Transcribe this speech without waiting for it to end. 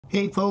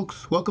Hey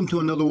folks, welcome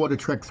to another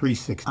Watertrek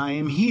 360. I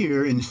am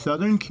here in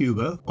southern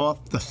Cuba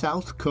off the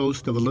south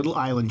coast of a little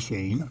island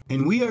chain,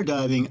 and we are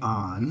diving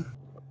on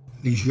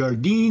the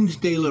Jardines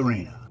de la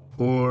Reina,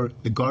 or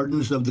the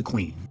Gardens of the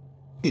Queen.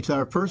 It's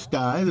our first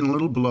dive and a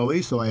little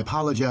blowy, so I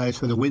apologize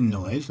for the wind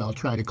noise. I'll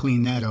try to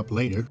clean that up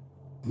later.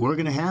 We're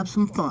gonna have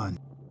some fun.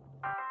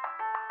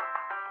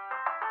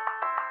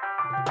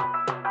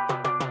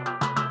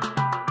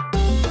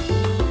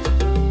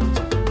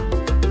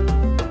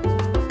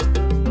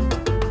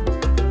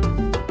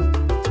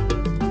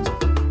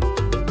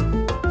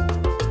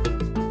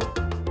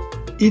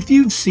 If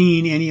you've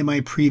seen any of my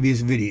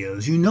previous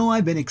videos, you know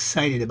I've been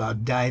excited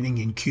about diving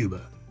in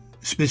Cuba,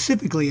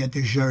 specifically at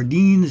the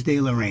Jardines de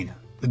la Reina,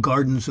 the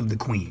Gardens of the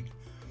Queen.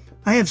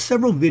 I have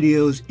several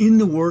videos in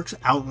the works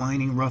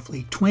outlining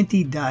roughly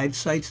 20 dive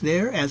sites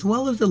there, as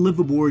well as the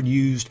liveaboard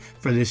used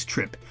for this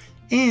trip,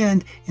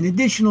 and an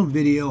additional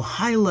video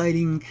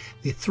highlighting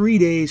the 3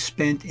 days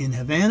spent in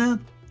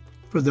Havana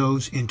for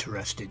those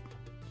interested.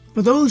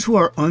 For those who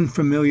are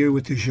unfamiliar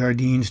with the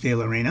Jardines de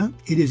la Reina,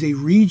 it is a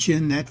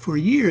region that for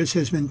years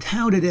has been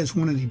touted as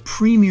one of the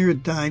premier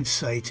dive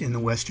sites in the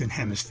Western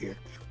Hemisphere.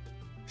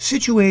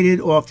 Situated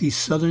off the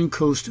southern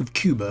coast of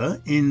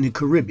Cuba in the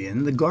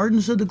Caribbean, the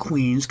Gardens of the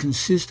Queens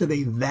consist of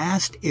a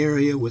vast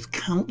area with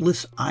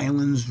countless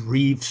islands,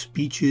 reefs,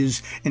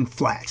 beaches, and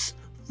flats,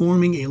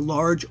 forming a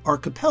large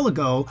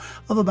archipelago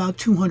of about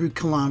 200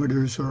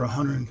 kilometers or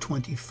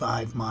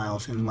 125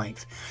 miles in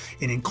length.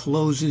 It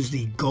encloses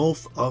the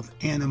Gulf of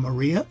Ana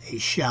Maria, a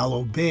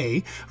shallow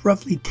bay,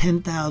 roughly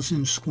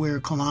 10,000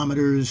 square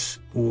kilometers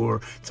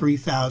or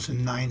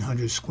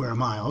 3,900 square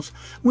miles,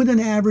 with an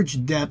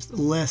average depth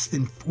less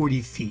than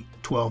 40 feet,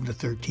 12 to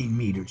 13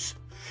 meters.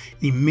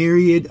 The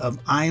myriad of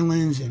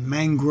islands and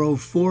mangrove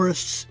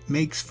forests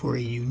makes for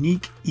a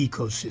unique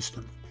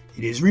ecosystem.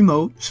 It is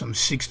remote, some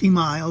 60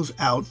 miles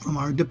out from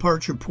our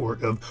departure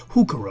port of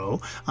Júcar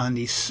on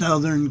the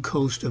southern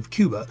coast of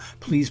Cuba.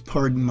 Please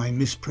pardon my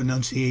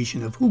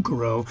mispronunciation of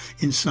Júcar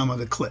in some of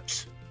the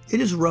clips.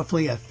 It is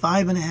roughly a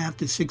 5.5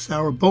 to 6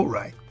 hour boat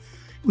ride.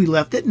 We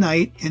left at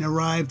night and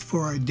arrived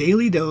for our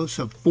daily dose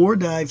of 4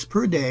 dives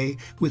per day,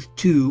 with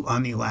 2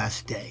 on the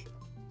last day.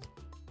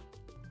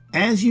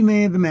 As you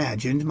may have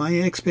imagined, my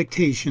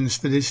expectations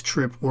for this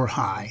trip were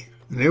high.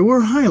 There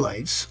were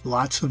highlights,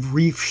 lots of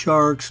reef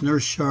sharks,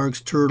 nurse sharks,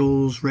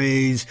 turtles,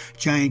 rays,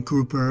 giant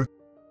grouper,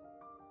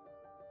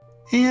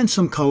 and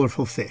some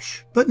colorful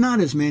fish, but not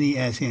as many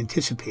as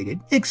anticipated,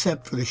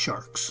 except for the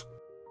sharks.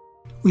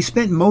 We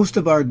spent most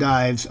of our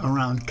dives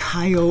around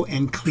Cayo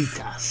and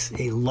Clitas,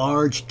 a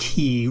large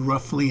key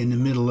roughly in the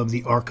middle of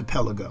the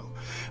archipelago.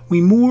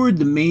 We moored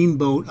the main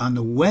boat on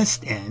the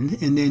west end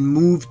and then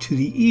moved to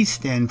the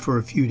east end for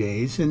a few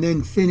days, and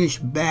then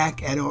finished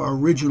back at our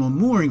original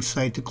mooring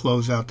site to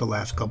close out the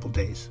last couple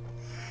days.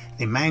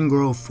 The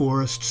mangrove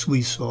forests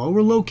we saw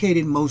were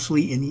located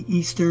mostly in the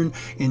eastern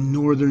and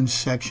northern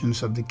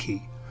sections of the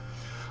key.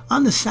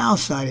 On the south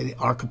side of the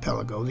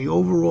archipelago, the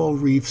overall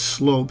reef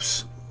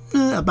slopes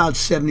about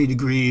 70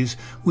 degrees,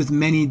 with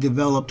many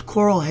developed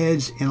coral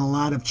heads and a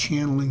lot of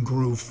channel and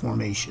groove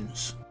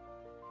formations.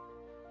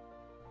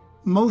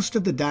 Most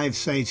of the dive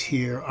sites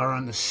here are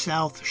on the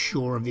south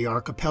shore of the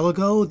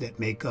archipelago that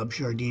make up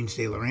Jardines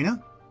de la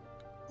Reina.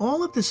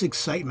 All of this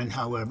excitement,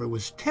 however,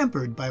 was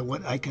tempered by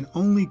what I can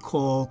only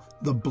call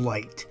the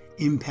blight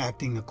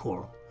impacting the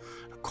coral.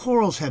 The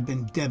corals have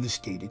been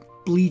devastated,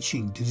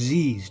 bleaching,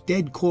 disease,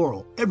 dead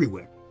coral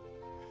everywhere.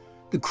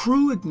 The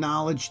crew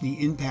acknowledged the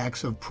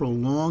impacts of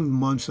prolonged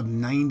months of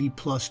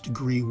 90-plus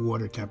degree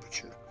water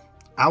temperature,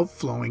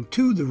 outflowing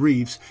to the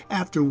reefs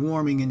after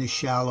warming in the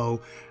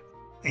shallow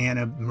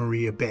Ana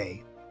Maria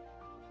Bay.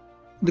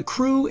 The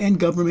crew and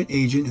government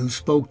agent who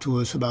spoke to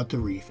us about the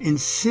reef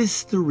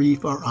insists the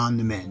reef are on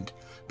the mend,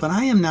 but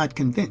I am not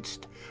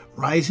convinced.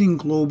 Rising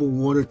global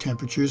water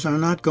temperatures are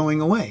not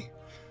going away.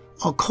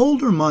 While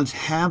colder months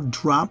have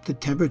dropped the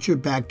temperature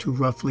back to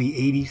roughly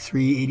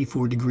 83,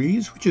 84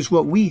 degrees, which is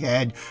what we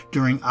had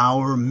during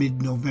our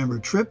mid-November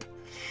trip,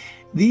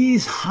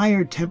 these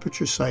higher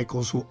temperature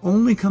cycles will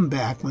only come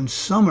back when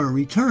summer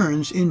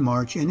returns in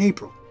March and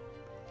April.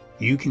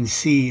 You can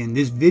see in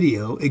this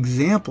video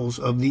examples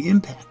of the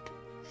impact.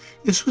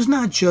 This was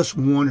not just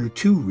 1 or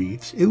 2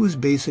 reefs, it was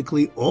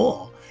basically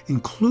all,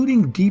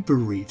 including deeper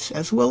reefs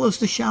as well as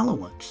the shallow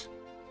ones.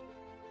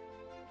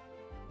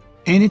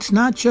 And it's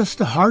not just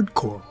the hard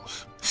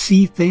corals.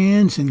 Sea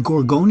fans and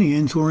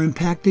gorgonians were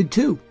impacted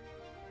too.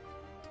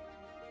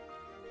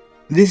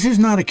 This is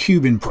not a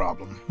Cuban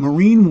problem.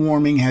 Marine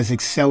warming has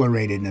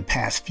accelerated in the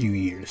past few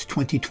years.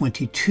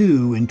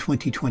 2022 and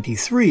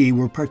 2023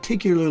 were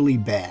particularly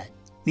bad.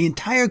 The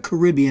entire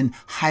Caribbean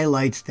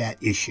highlights that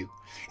issue.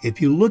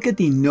 If you look at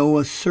the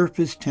NOAA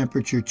surface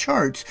temperature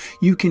charts,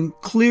 you can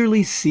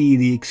clearly see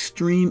the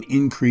extreme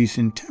increase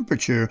in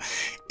temperature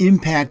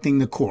impacting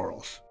the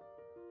corals.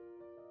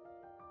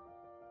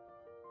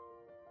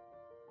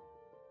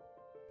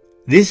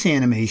 This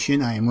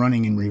animation I am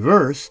running in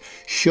reverse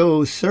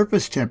shows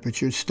surface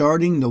temperatures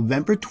starting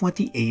November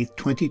 28,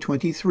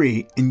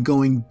 2023 and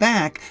going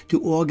back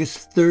to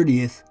August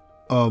 30th,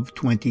 of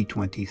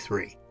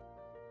 2023.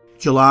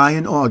 July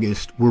and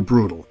August were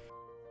brutal.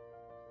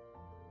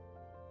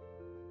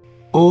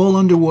 All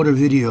underwater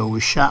video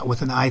was shot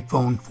with an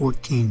iPhone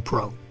 14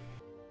 Pro.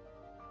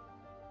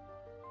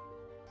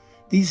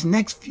 These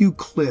next few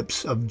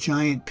clips of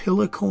giant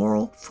pillar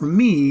coral, for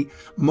me,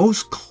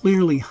 most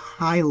clearly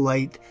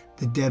highlight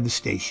the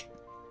devastation.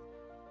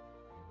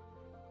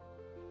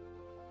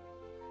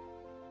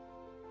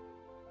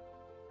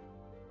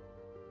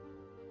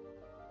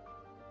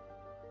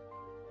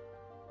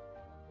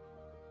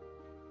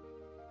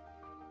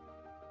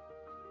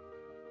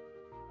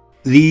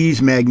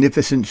 These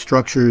magnificent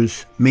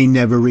structures may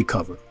never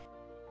recover.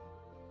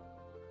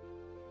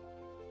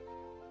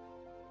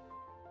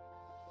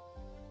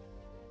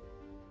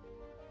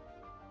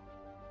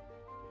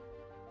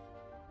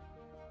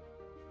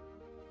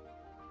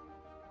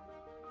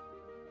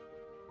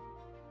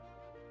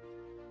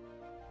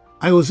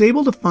 I was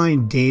able to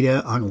find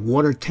data on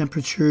water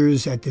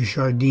temperatures at the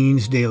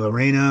Jardines de la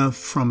Reina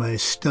from a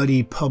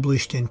study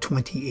published in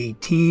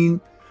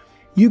 2018.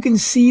 You can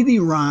see the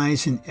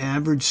rise in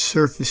average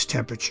surface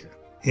temperature.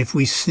 If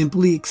we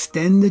simply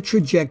extend the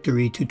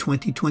trajectory to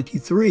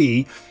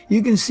 2023,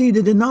 you can see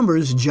that the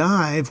numbers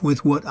jive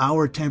with what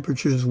our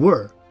temperatures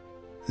were.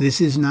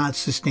 This is not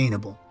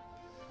sustainable.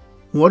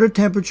 Water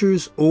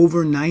temperatures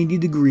over 90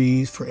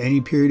 degrees for any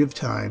period of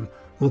time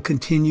will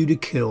continue to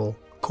kill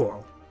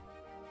coral.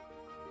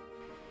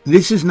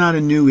 This is not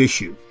a new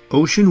issue.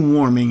 Ocean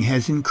warming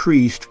has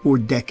increased for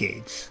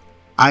decades.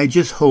 I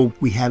just hope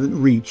we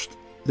haven't reached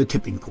the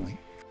tipping point.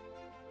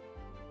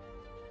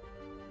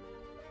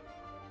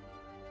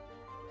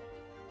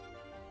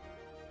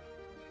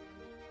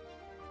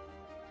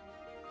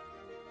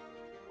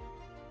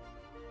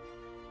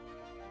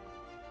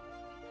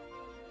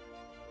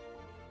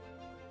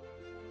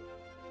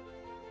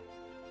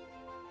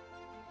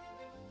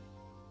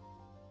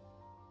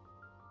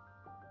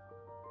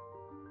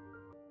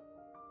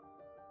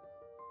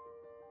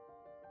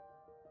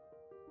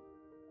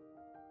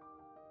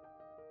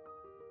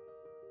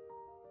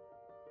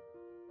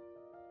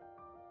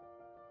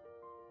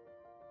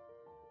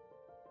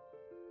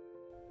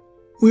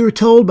 We were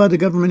told by the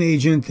government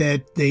agent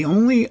that they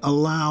only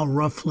allow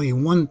roughly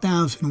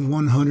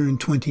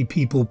 1,120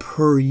 people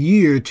per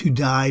year to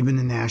dive in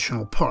the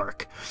national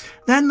park.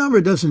 That number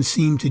doesn't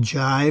seem to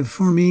jive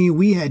for me.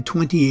 We had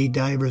 28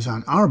 divers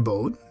on our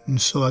boat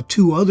and saw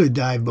 2 other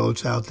dive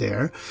boats out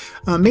there.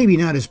 Maybe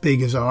not as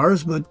big as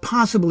ours, but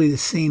possibly the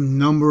same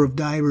number of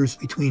divers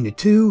between the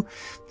two.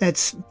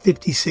 That's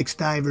 56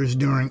 divers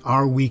during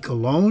our week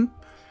alone.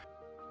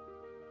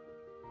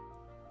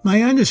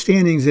 My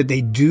understanding is that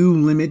they do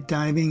limit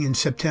diving in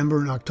September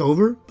and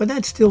October, but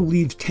that still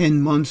leaves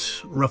 10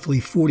 months, roughly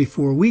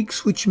 44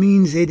 weeks, which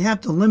means they'd have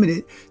to limit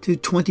it to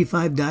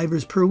 25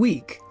 divers per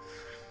week.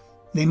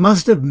 They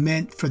must have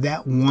meant for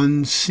that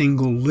one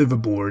single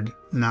liveaboard,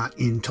 not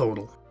in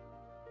total.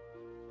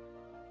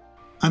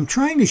 I'm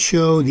trying to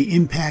show the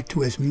impact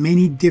to as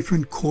many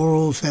different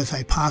corals as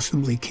I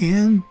possibly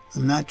can.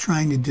 I'm not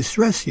trying to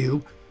distress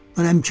you,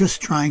 but I'm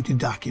just trying to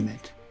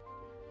document.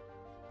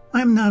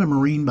 I'm not a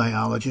marine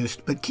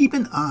biologist, but keep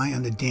an eye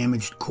on the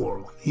damaged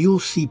coral. You'll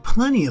see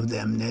plenty of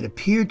them that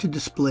appear to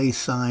display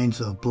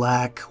signs of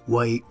black,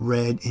 white,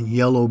 red, and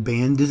yellow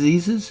band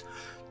diseases,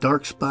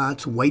 dark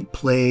spots, white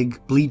plague,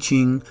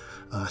 bleaching,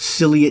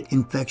 ciliate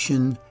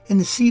infection, and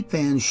the sea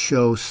fans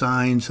show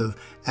signs of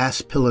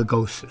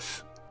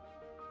aspergillosis.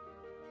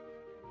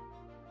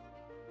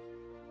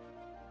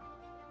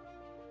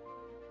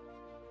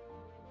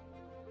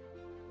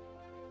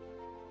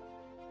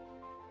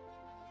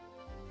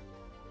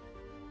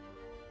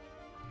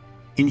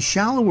 In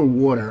shallower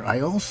water, I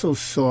also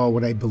saw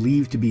what I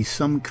believe to be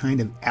some kind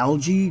of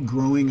algae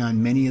growing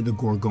on many of the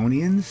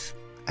gorgonians.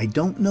 I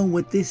don't know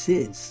what this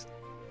is.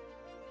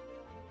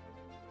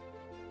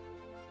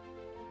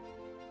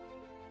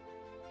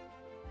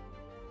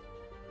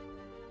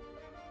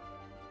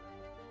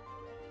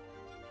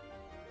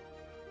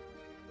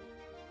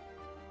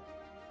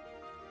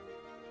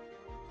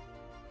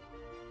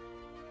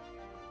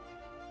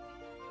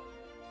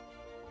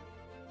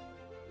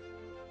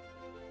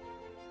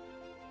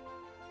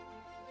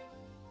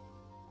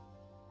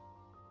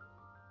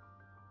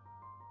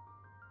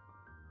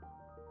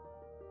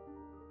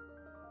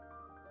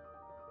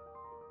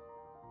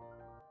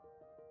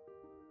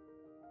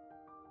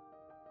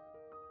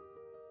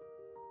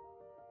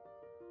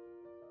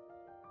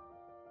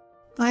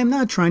 I am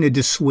not trying to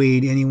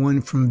dissuade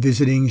anyone from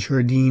visiting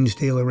Jardines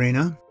de la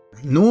Reina,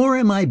 nor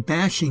am I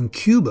bashing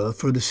Cuba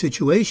for the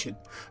situation.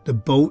 The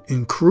boat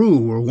and crew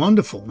were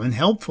wonderful and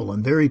helpful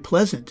and very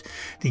pleasant.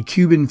 The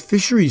Cuban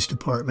Fisheries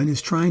Department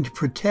is trying to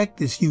protect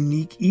this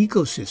unique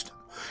ecosystem.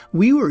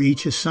 We were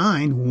each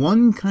assigned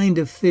one kind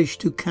of fish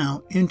to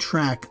count and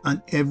track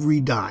on every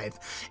dive,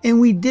 and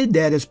we did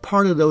that as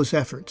part of those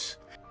efforts.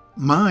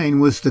 Mine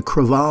was the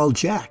creval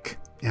jack,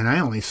 and I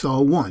only saw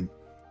one.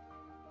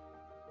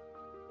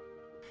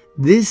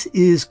 This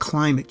is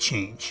climate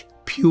change,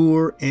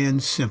 pure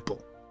and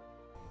simple.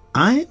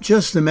 I am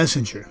just the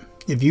messenger.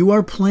 If you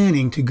are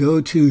planning to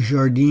go to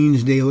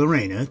Jardines de la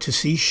Reina to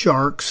see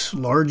sharks,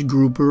 large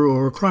grouper,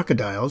 or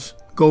crocodiles,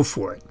 go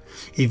for it.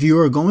 If you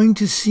are going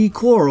to see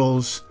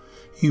corals,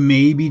 you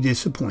may be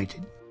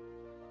disappointed.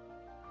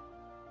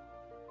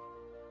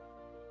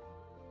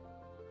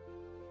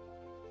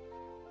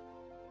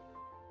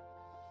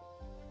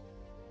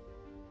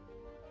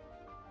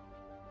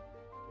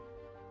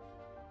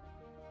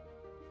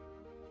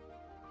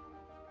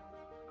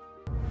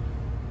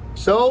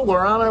 So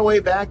we're on our way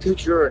back to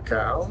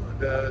Curacao.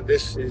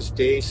 This is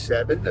day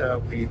 7.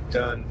 We've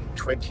done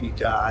 20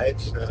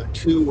 dives.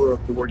 2 were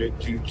aborted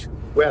due to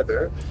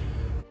weather.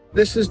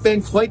 This has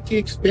been quite the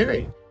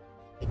experience.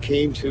 I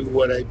came to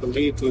what I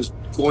believed was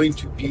going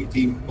to be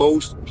the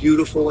most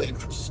beautiful and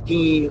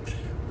pristine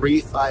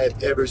reef I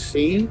have ever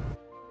seen.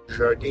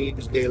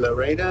 Jardines de la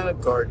Reina,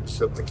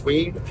 Gardens of the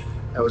Queen.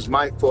 That was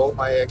my fault.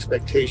 My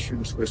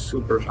expectations were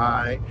super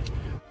high.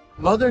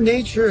 Mother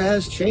Nature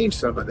has changed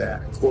some of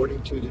that,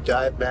 according to the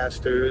dive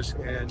masters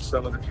and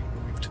some of the people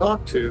we've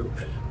talked to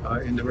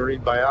in the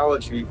marine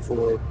biology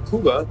for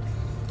Cuba,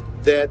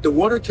 that the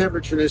water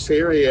temperature in this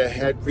area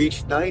had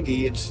reached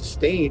 90 and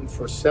sustained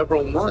for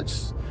several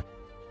months,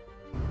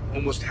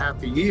 almost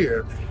half a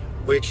year,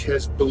 which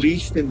has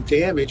bleached and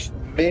damaged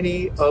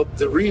many of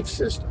the reef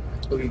systems,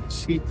 including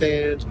sea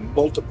fans,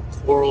 multiple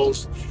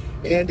corals,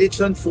 and it's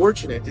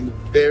unfortunate and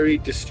very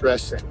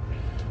distressing.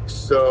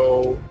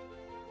 So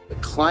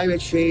climate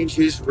change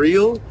is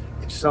real.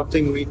 It's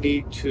something we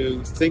need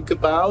to think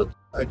about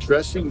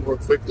addressing more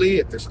quickly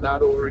if it's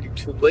not already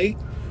too late.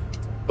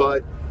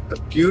 But a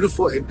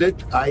beautiful,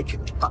 I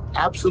can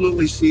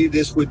absolutely see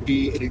this would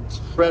be an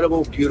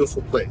incredible,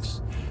 beautiful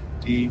place.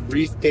 The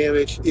reef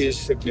damage is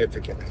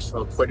significant. I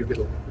saw quite a bit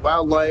of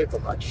wildlife, a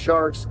lot of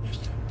sharks,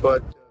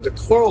 but the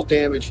coral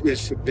damage is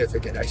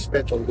significant. I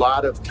spent a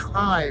lot of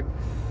time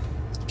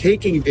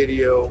taking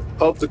video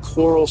of the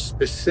coral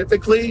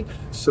specifically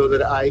so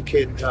that I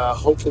can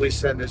hopefully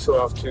send this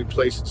off to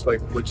places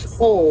like Woods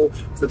Hole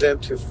for them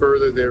to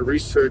further their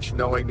research,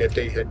 knowing that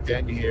they had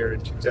been here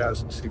in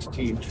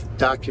 2016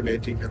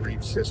 documenting the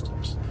reef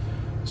systems.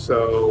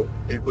 So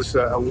it was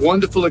a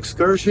wonderful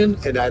excursion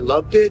and I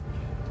loved it,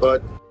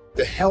 but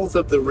the health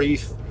of the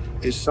reef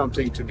is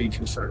something to be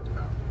concerned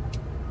about.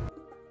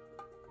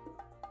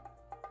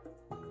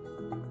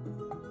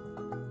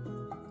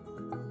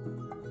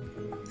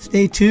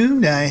 Stay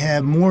tuned. I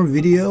have more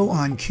video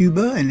on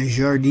Cuba and the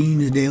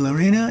Jardines de la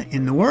Reina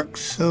in the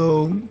works,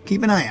 so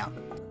keep an eye out.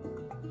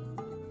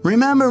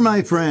 Remember,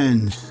 my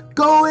friends,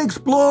 go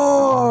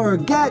explore,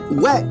 get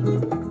wet.